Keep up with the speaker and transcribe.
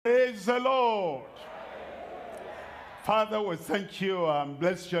Praise the Lord. Father, we thank you and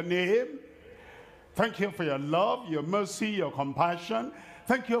bless your name. Thank you for your love, your mercy, your compassion.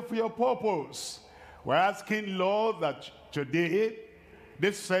 Thank you for your purpose. We're asking, Lord, that today,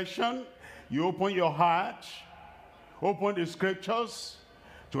 this session, you open your heart, open the scriptures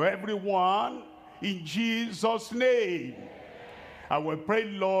to everyone in Jesus' name. I will pray,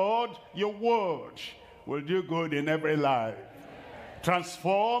 Lord, your word will do good in every life.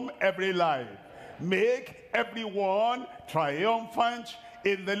 Transform every life. Make everyone triumphant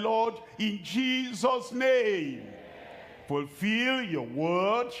in the Lord in Jesus' name. Fulfill your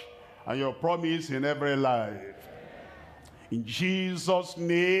word and your promise in every life. In Jesus'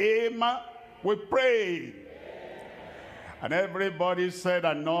 name we pray. And everybody said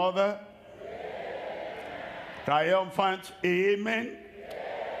another. Triumphant, amen.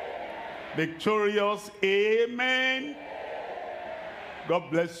 Victorious, amen.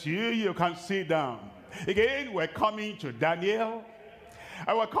 God bless you. You can sit down. Again, we're coming to Daniel.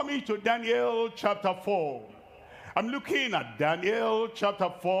 And we're coming to Daniel chapter 4. I'm looking at Daniel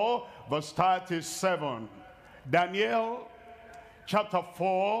chapter 4, verse 37. Daniel chapter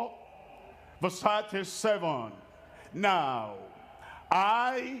 4, verse 37. Now,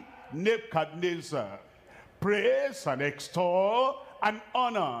 I, Nebuchadnezzar, praise and extol and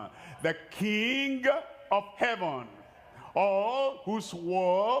honor the King of heaven, all whose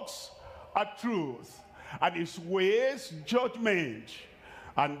works are truth, and his ways judgment,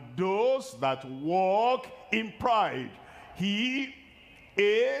 and those that walk in pride he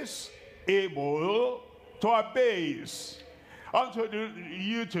is able to abase. I want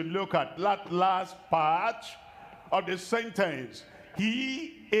you to look at that last part of the sentence.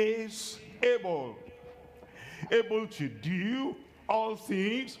 He is able to do all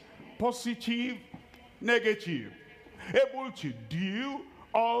things, positive, negative. Able to do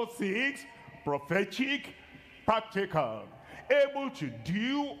all things, prophetic, practical. Able to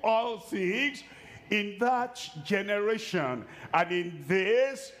do all things in that generation and in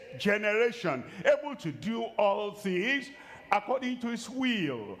this generation. Able to do all things according to his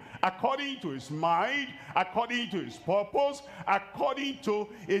will, according to his mind, according to his purpose, according to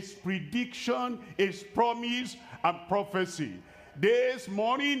his prediction, his promise and prophecy. This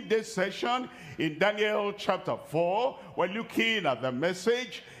morning, this session in Daniel chapter 4, we're looking at the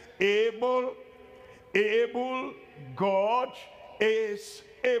message, able, God is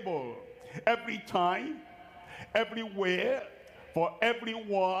able. Every time, everywhere, for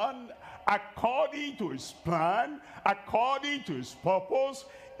everyone, according to his plan, according to his purpose,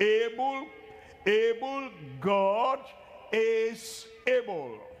 able, God is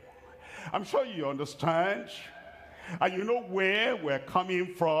able. I'm sure you understand. And you know where we're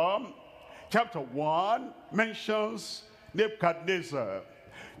coming from. Chapter 1 mentions Nebuchadnezzar.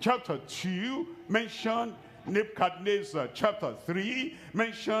 Chapter 2 mentions Nebuchadnezzar. Chapter 3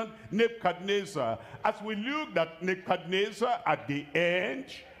 mentions Nebuchadnezzar. As we looked at Nebuchadnezzar at the end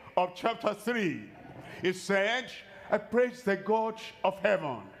of chapter 3, it said, I praise the God of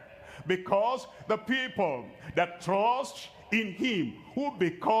heaven, because the people that trust in him, who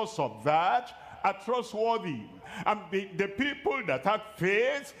because of that are trustworthy, and the people that have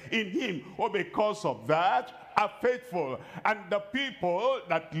faith in him, or because of that are faithful, and the people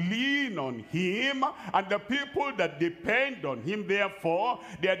that lean on him, and the people that depend on him, therefore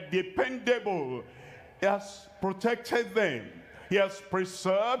they are dependable. He has protected them. He has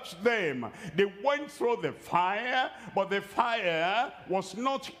preserved them. They went through the fire, but the fire was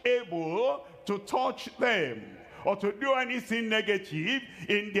not able to touch them or to do anything negative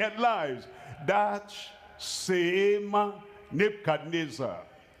in their lives. That same Nebuchadnezzar,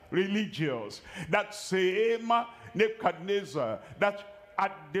 religious, that same Nebuchadnezzar, that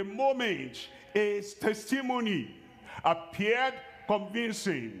at the moment his testimony appeared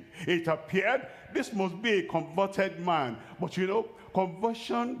convincing. It appeared this must be a converted man. But you know,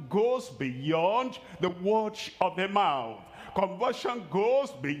 conversion goes beyond the words of the mouth. Conversion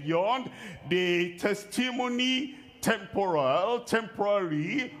goes beyond the testimony,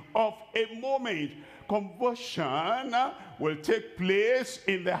 temporary of a moment. Conversion will take place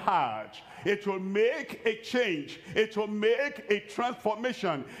in the heart. It will make a change. It will make a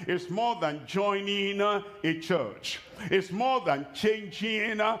transformation. It's more than joining a church. It's more than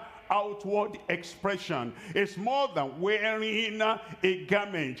changing outward expression. It's more than wearing a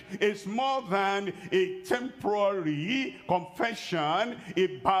garment. It's more than a temporary confession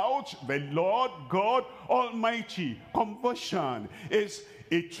about the Lord God Almighty. Conversion is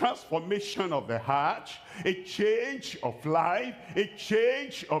a transformation of the heart, a change of life, a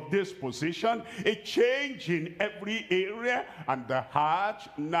change of disposition, a change in every area. And the heart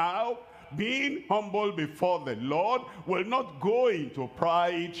now, being humble before the Lord, will not go into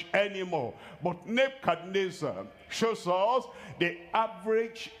pride anymore. But Nebuchadnezzar shows us the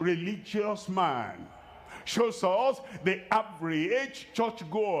average religious man, shows us the average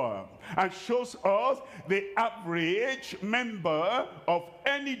churchgoer, and shows us the average member of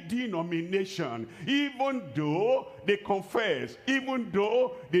any denomination. Even though they confess, even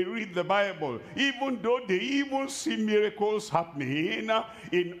though they read the Bible, even though they even see miracles happening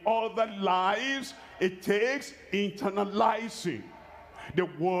in other lives, it takes internalizing the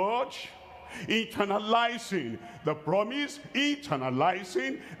word, internalizing the promise,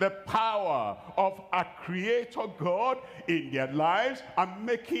 internalizing the power of a creator God in their lives, and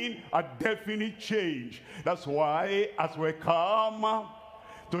making a definite change. That's why as we come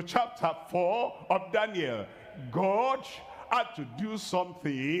to chapter 4 of Daniel, God had to do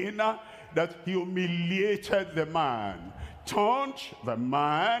something that humiliated the man, turned the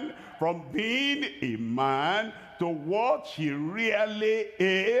man from being a man to what he really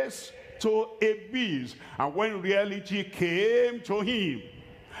is, to a beast. And when reality came to him,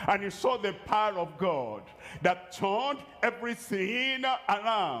 and he saw the power of God that turned everything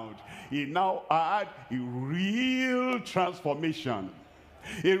around, he now had a real transformation,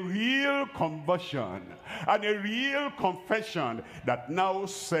 a real conversion, and a real confession that now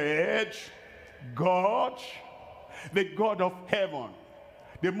said, God, the God of heaven,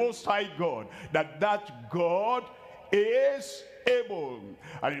 the Most High God, that God is able.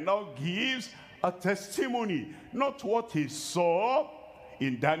 And he now gives a testimony, not what he saw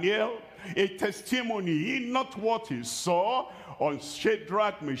in Daniel, a testimony, not what he saw on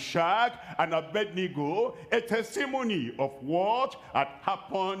Shadrach, Meshach, and Abednego, a testimony of what had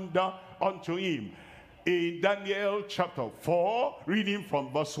happened unto him. In Daniel chapter 4, reading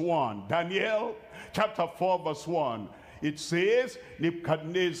from verse 1, Daniel chapter 4 verse 1, it says,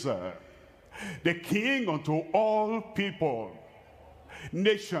 Nebuchadnezzar, the king unto all people,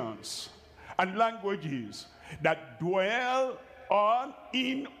 nations, and languages that dwell on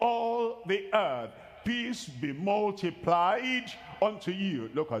in all the earth, peace be multiplied unto you.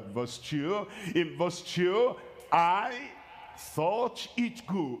 Look at verse 2. In verse 2, I thought it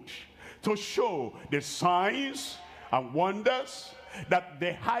good to show the signs and wonders that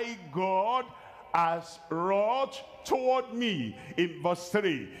the high God has wrought toward me. In verse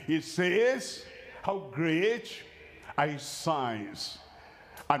 3, it says, how great are his signs,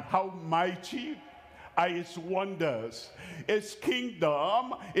 and how mighty are his wonders. His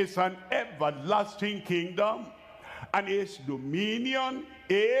kingdom is an everlasting kingdom, and his dominion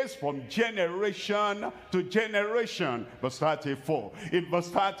is from generation to generation. Verse 34. In verse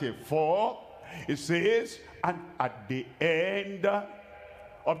 34, it says, and at the end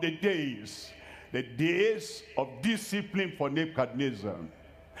of the days of discipline for Nebuchadnezzar,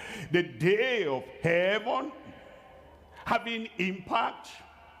 the day of heaven having impact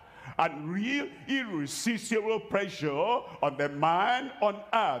and real irresistible pressure on the man on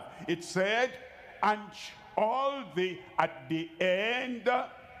earth. It said, and at the end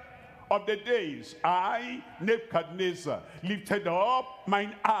of the days, I, Nebuchadnezzar, lifted up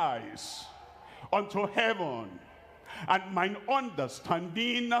mine eyes unto heaven, and mine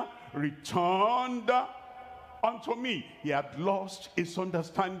understanding returned unto me. He had lost his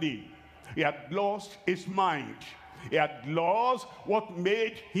understanding. He had lost his mind. He had lost what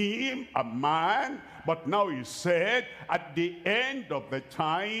made him a man. But now he said, at the end of the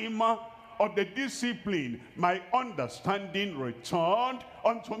time of the discipline, my understanding returned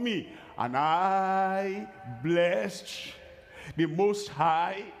unto me. And I blessed the Most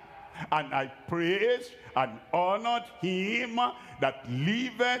High, and I praised and honored him that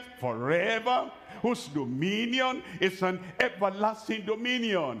liveth forever, whose dominion is an everlasting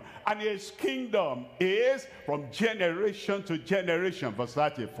dominion, and his kingdom is from generation to generation. Verse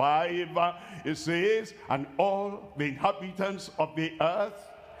 35, it says, and all the inhabitants of the earth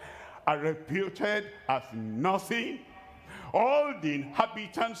are reputed as nothing. All the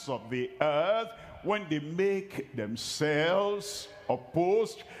inhabitants of the earth when they make themselves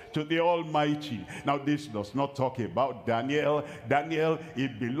opposed to the Almighty. Now this does not talk about Daniel. Daniel, a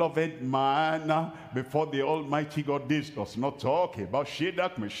beloved man before the Almighty God. This does not talk about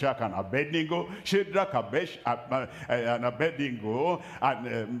Shadrach, Meshach, and Abednego. Shadrach, and Abednego,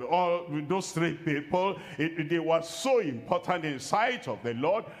 and all those three people, they were so important in sight of the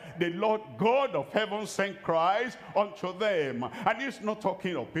Lord. The Lord God of heaven sent Christ unto them. And it's not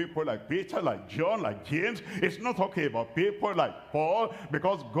talking of people like Peter, like John, like James. It's not talking about people like Paul,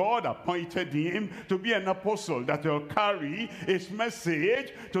 because God appointed him to be an apostle that will carry his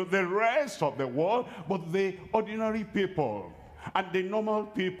message to the rest of the world. But the ordinary people, and the normal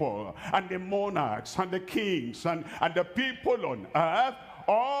people, and the monarchs, and the kings, and the people on earth,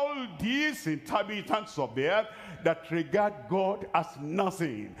 all these inhabitants of the earth that regard God as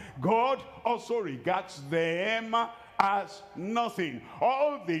nothing, God also regards them as nothing.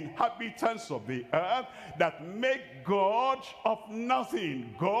 All the inhabitants of the earth that make God of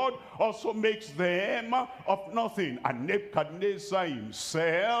nothing, God also makes them of nothing. And Nebuchadnezzar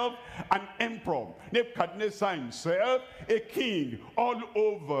himself, an emperor, Nebuchadnezzar himself, a king, all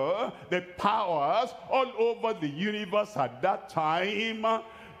over the powers, all over the universe at that time.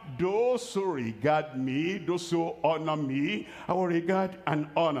 Those who regard me, those who honor me, I will regard and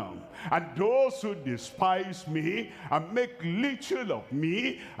honor. And those who despise me and make little of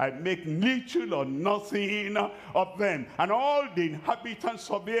me, I make little or nothing of them. And all the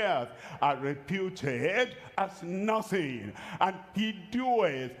inhabitants of the earth are reputed as nothing. And he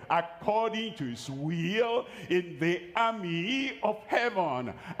doeth according to his will in the army of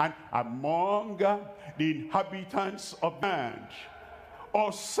heaven and among the inhabitants of the land.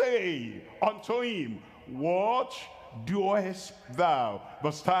 Or say unto him, what doest thou?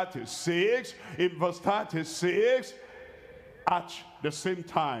 Verse 36, in verse 36, at the same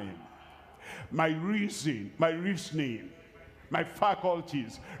time, my reasoning, my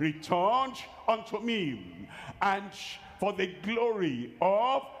faculties returned unto me, and for the glory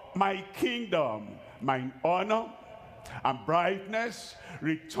of my kingdom, mine honor and brightness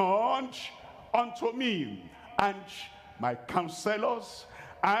returned unto me, and my counselors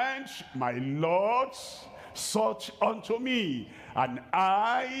and my lords sought unto me, and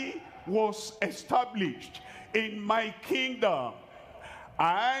I was established in my kingdom,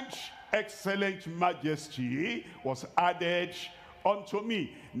 and excellent majesty was added unto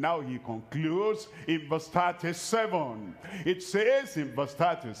me. Now he concludes in verse 37. It says in verse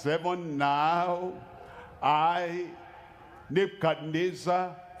 37, now I,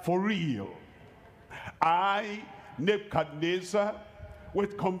 Nebuchadnezzar, for real, I, Nebuchadnezzar,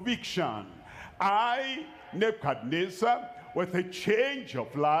 with conviction, I, Nebuchadnezzar, with a change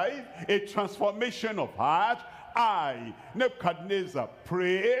of life, a transformation of heart, I, Nebuchadnezzar,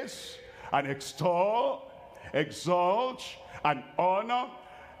 praise and extol, exalt and honor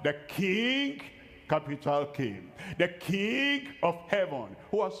the King, capital King, the King of heaven,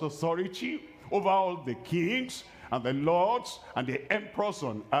 who has authority over all the kings and the lords and the emperors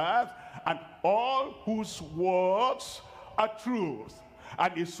on earth, and all whose words are truth,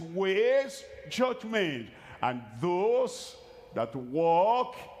 and his ways judgment, and those that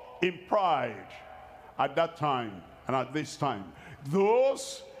walk in pride. At that time and at this time,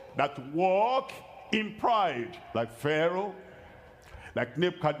 those that walk in pride, like Pharaoh, like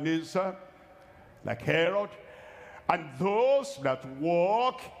Nebuchadnezzar, like Herod, and those that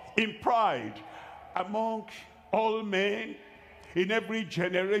walk in pride among all men in every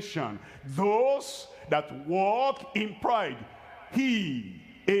generation, those that walk in pride, he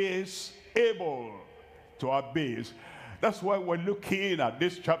is able to abase. That's why we're looking at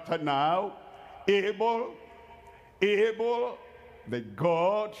this chapter now. Able, the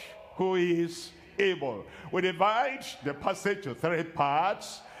God who is able. We divide the passage to three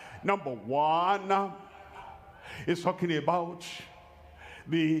parts. Number one is talking about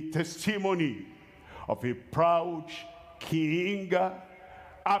the testimony of a proud king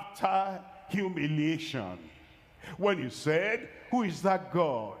after humiliation, when he said, who is that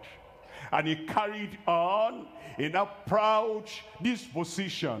God? And he carried on in a proud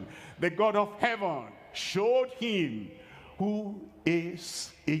disposition. The God of heaven showed him who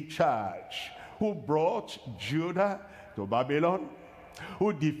is in charge, who brought Judah to Babylon,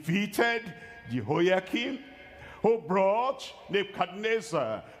 who defeated Jehoiakim, who brought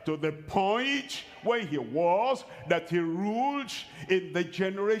Nebuchadnezzar to the point where he was, that he ruled in the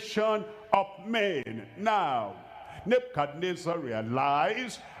generation of men. Now, Nebuchadnezzar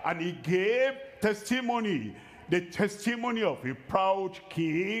realized, and he gave testimony, the testimony of a proud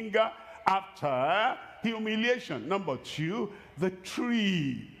king after humiliation. Number two, the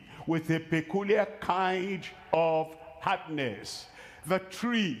tree with a peculiar kind of hardness. The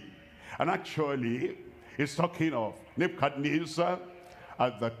tree, and actually it's talking of Nebuchadnezzar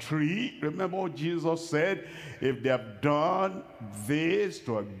as the tree. Remember what Jesus said, if they have done this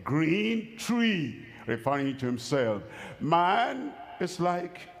to a green tree, referring to himself, man is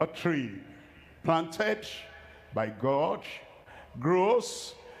like a tree planted by God,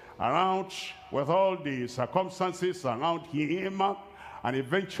 grows around with all the circumstances around him, and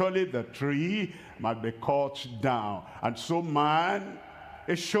eventually the tree might be cut down. And so man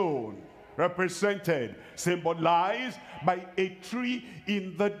is shown, represented, symbolized by a tree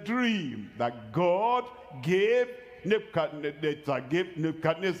in the dream that God gave Nebuchadnezzar,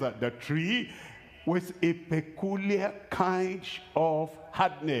 the tree, with a peculiar kind of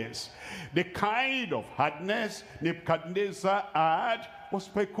hardness. The kind of hardness Nebuchadnezzar had was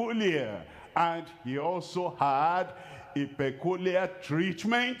peculiar, and he also had a peculiar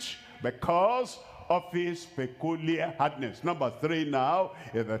treatment because of his peculiar hardness. Number 3 now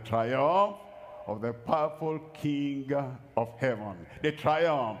is the triumph of the powerful King of heaven. The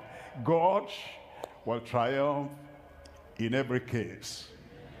triumph. God will triumph in every case.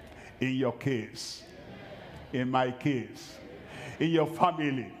 In your case, in my case, in your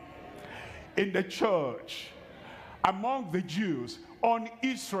family, in the church, among the Jews, on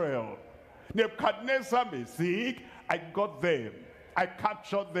Israel. Nebuchadnezzar may think, I got them, I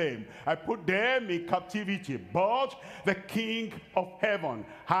captured them, I put them in captivity, but the King of heaven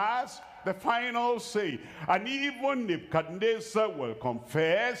has the final say. And even Nebuchadnezzar will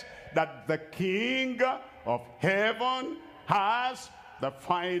confess that the King of heaven has the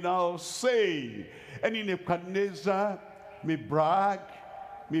final say. Any Nebuchadnezzar may brag,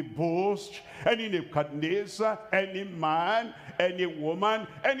 may boast. Any Nebuchadnezzar, any man, any woman,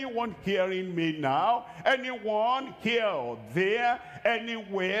 anyone hearing me now, anyone here or there,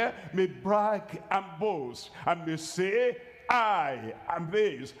 anywhere, may brag and boast and may say, I am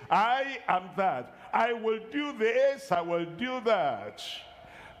this, I am that, I will do this, I will do that.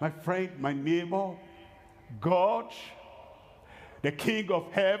 My friend, my neighbor, God, the King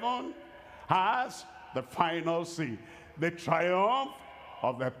of heaven, has the final say. The triumph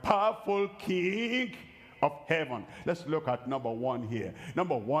of the powerful King of heaven. Let's look at number 1 here.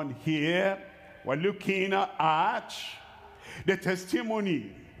 Number 1 here, we're looking at the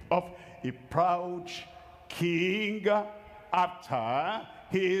testimony of a proud king after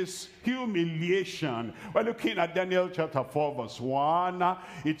his humiliation. We're looking at Daniel chapter 4 verse 1.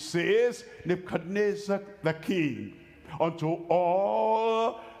 It says, Nebuchadnezzar the king, unto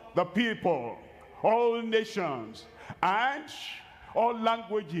all the people, all nations, and all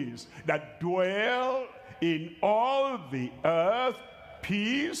languages that dwell in all the earth,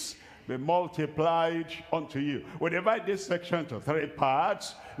 peace be multiplied unto you. We divide this section into 3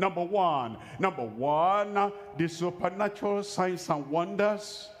 parts. Number one, the supernatural signs and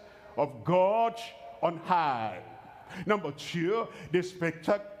wonders of God on high. Number 2, the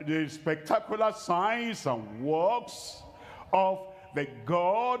spectacular signs and works of the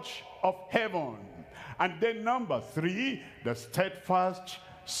God of heaven. And then number 3, the steadfast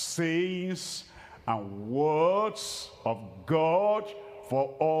sayings and words of God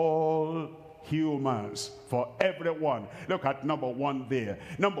for all humans, for everyone. Look at number 1 there.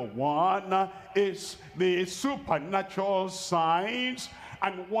 Number 1 is the supernatural signs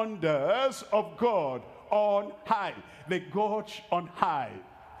and wonders of God on high. The God on high,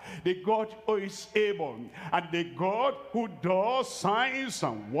 the God who is able, and the God who does signs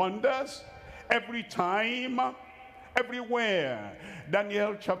and wonders every time, everywhere.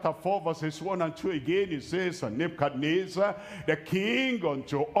 Daniel chapter 4 verses 1 and 2 again, it says, Nebuchadnezzar, the king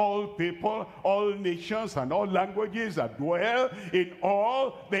unto all people, all nations, and all languages that dwell in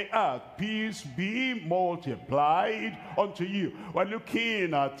all the earth, peace be multiplied unto you. We're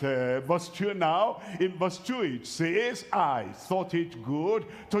looking at verse 2 now. In verse 2 it says, I thought it good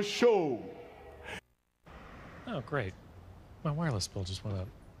to show. Oh, great. My wireless bill just went up.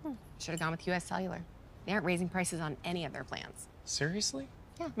 Should have gone with US Cellular. They aren't raising prices on any of their plans. Seriously?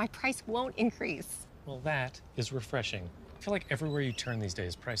 Yeah, my price won't increase. Well, that is refreshing. I feel like everywhere you turn these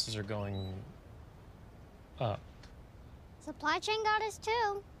days, prices are going up. Supply chain got us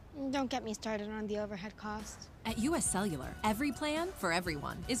too. Don't get me started on the overhead costs. At US Cellular, every plan for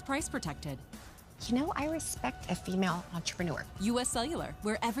everyone is price protected. You know, I respect a female entrepreneur. US Cellular,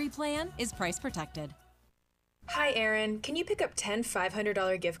 where every plan is price protected. Hi, Aaron. Can you pick up 10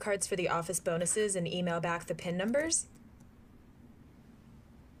 $500 gift cards for the office bonuses and email back the PIN numbers?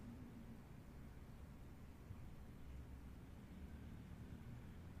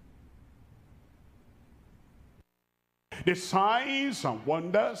 the signs and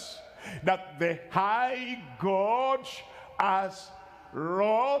wonders that the high God has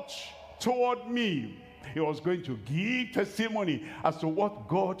wrought toward me. He was going to give testimony as to what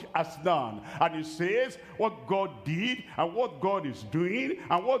God has done. And he says what God did and what God is doing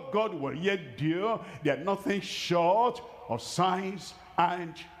and what God will yet do, they are nothing short of signs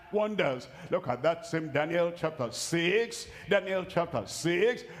and wonders. Look at that same Daniel chapter 6. Daniel chapter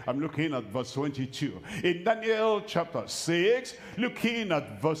 6, I'm looking at verse 22. In Daniel chapter 6, looking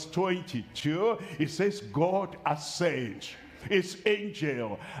at verse 22, it says God has said, his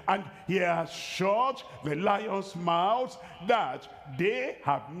angel, and he has shut the lions' mouths, that they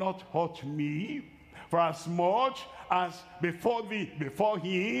have not hurt me. For as much as before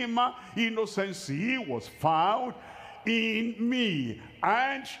him innocency was found in me,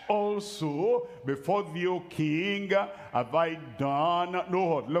 and also before thee, O king, have I done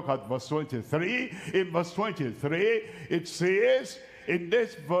no hurt. Look at verse 23. In verse 23, it says, in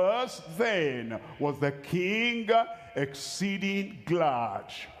this verse, then was the king exceeding glad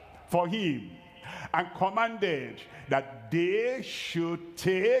for him, and commanded that they should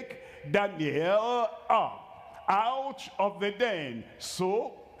take Daniel up out of the den.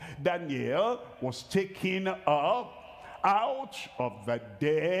 So Daniel was taken up out of the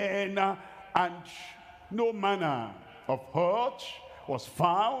den, and no manner of hurt was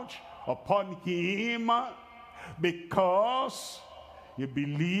found upon him, because he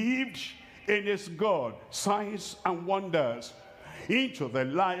believed in his God. Signs and wonders. Into the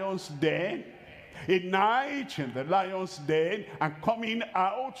lion's den, a night in the lion's den, and coming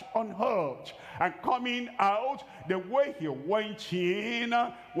out unhurt, and coming out the way he went in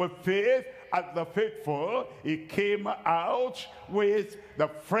with faith at the faithful. He came out with the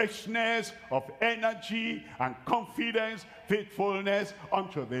freshness of energy and confidence, faithfulness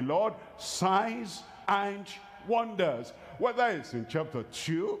unto the Lord. Signs and wonders. Whether it's in chapter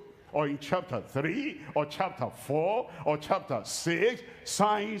 2 or in chapter 3 or chapter 4 or chapter 6,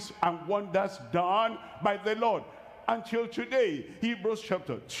 signs and wonders done by the Lord. Until today, Hebrews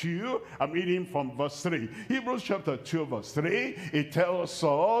chapter 2, I'm reading from verse 3. Hebrews chapter 2 verse 3, it tells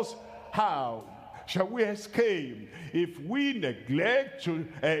us, how shall we escape if we neglect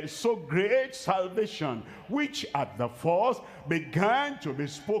so great salvation, which at the first began to be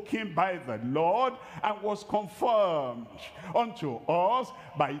spoken by the Lord, and was confirmed unto us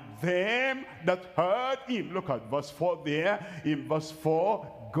by them that heard him. Look at verse 4 there. In verse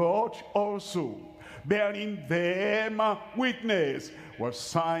 4, God also bearing them witness with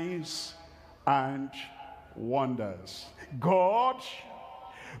signs and wonders. God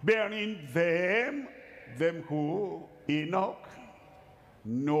bearing them who? Enoch,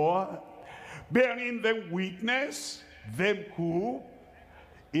 Noah, bearing them witness, them who?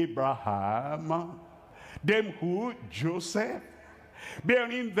 Abraham, them who? Joseph,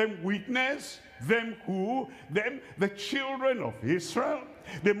 bearing them witness, them who? Them, the children of Israel.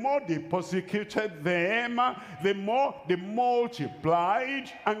 The more they persecuted them, the more they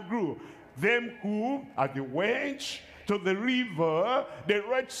multiplied and grew. Them who, as they went to the river, the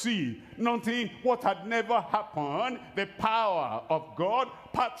Red Sea, nothing, what had never happened, the power of God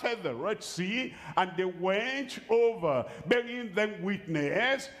parted the Red Sea, and they went over, bearing them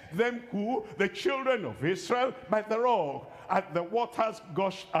witness, them who? The children of Israel, by the rock, as the waters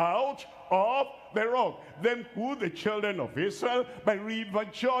gushed out of the rock. Them who? The children of Israel, by river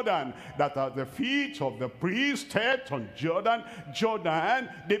Jordan, that at the feet of the priest stepped on Jordan. Jordan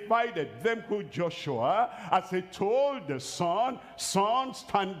divided. Them who? Joshua, as he told the sun,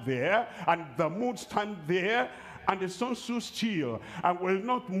 stand there, and the moon stand there, and the sun stood still and will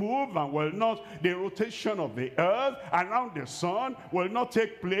not move, and will not, the rotation of the earth around the sun will not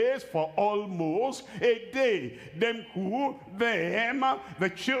take place for almost a day. Them who? Them, the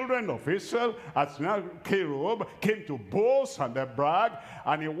children of Israel, as now cherub came to boast and brag,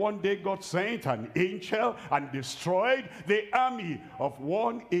 and in one day God sent an angel and destroyed the army of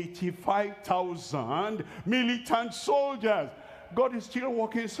 185,000 militant soldiers. God is still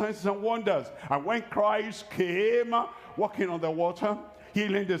working signs and wonders. And when Christ came, walking on the water,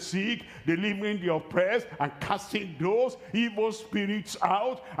 healing the sick, delivering the oppressed, and casting those evil spirits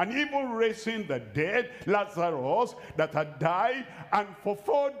out, and even raising the dead, Lazarus that had died, and for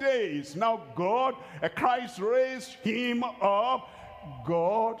 4 days now Christ raised him up,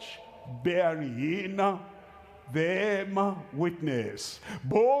 God bearing them witness,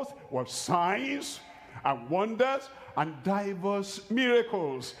 both with signs and wonders and diverse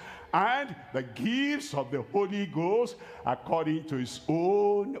miracles, and the gifts of the Holy Ghost according to his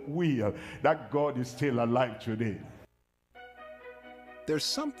own will. That God is still alive today. There's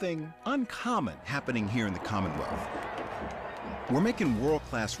something uncommon happening here in the Commonwealth. We're making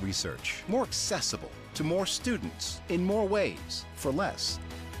world-class research more accessible to more students in more ways for less.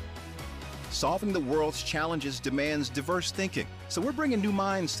 Solving the world's challenges demands diverse thinking, so we're bringing new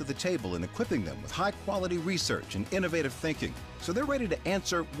minds to the table and equipping them with high-quality research and innovative thinking, so they're ready to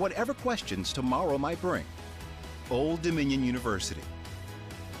answer whatever questions tomorrow might bring. Old Dominion University.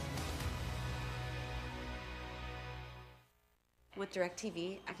 With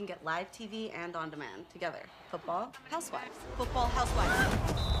DirecTV, I can get live TV and on demand together. Football, Housewives. Football, Housewives.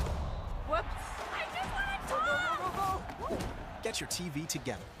 Whoops! I just want to talk! Get your TV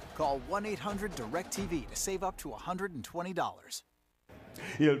together. Call 1-800-DIRECTV to save up to $120.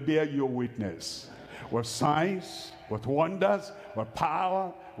 He'll bear you witness with signs, with wonders, with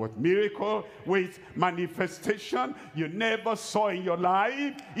power, with miracle, with manifestation you never saw in your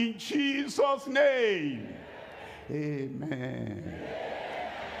life, in Jesus' name. Amen.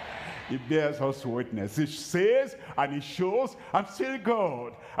 He bears us witness. It says and it shows I'm still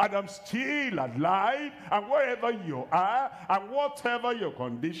God and I'm still alive, and wherever you are and whatever your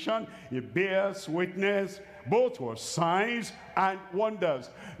condition, he bears witness both with signs and wonders.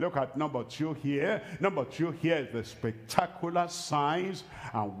 Look at number 2 here. Number 2 here is the spectacular signs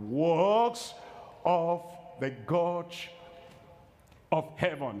and works of the God of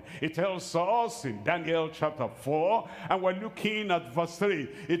heaven. It tells us in Daniel chapter 4, and we're looking at verse 3.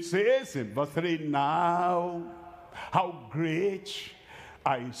 It says in verse 3, now how great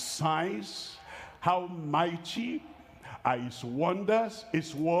are his signs, how mighty are his wonders,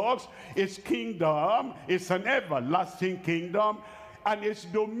 his works. His kingdom is an everlasting kingdom, and its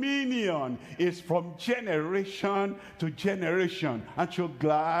dominion is from generation to generation. Aren't you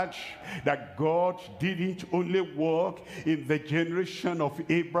glad that God didn't only work in the generation of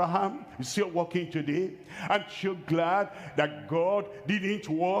Abraham? He's still working today. Aren't you glad that God didn't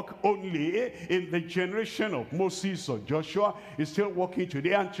work only in the generation of Moses or Joshua? He's still working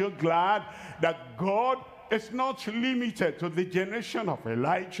today. Aren't you glad that God is not limited to the generation of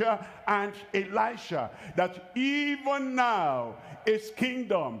Elijah and Elisha, that even now his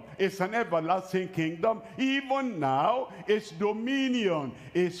kingdom is an everlasting kingdom. Even now his dominion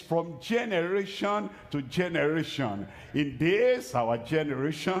is from generation to generation. In this, our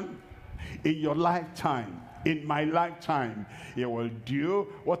generation, in your lifetime, in my lifetime, he will do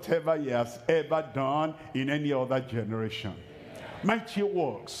whatever he has ever done in any other generation. Mighty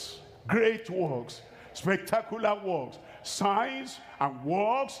works, great works, spectacular works, signs and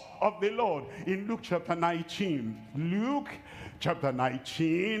works of the Lord. In Luke chapter 19, Luke chapter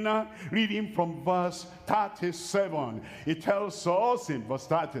 19, reading from verse 37, it tells us in verse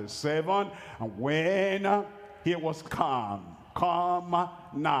 37, and when he was calm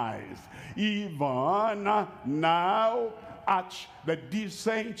nigh, even now at the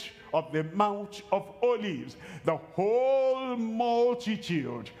descent of the Mount of Olives, the whole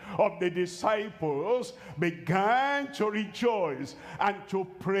multitude of the disciples began to rejoice and to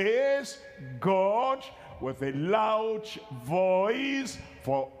praise God with a loud voice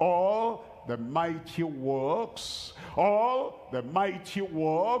for all the mighty works, all the mighty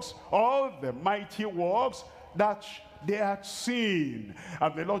works that they had seen.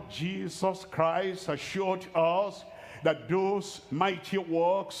 And the Lord Jesus Christ assured us that those mighty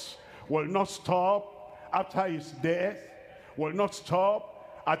works will not stop after his death, will not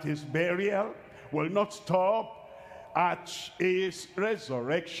stop at his burial, will not stop at his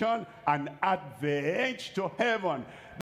resurrection and advent to heaven.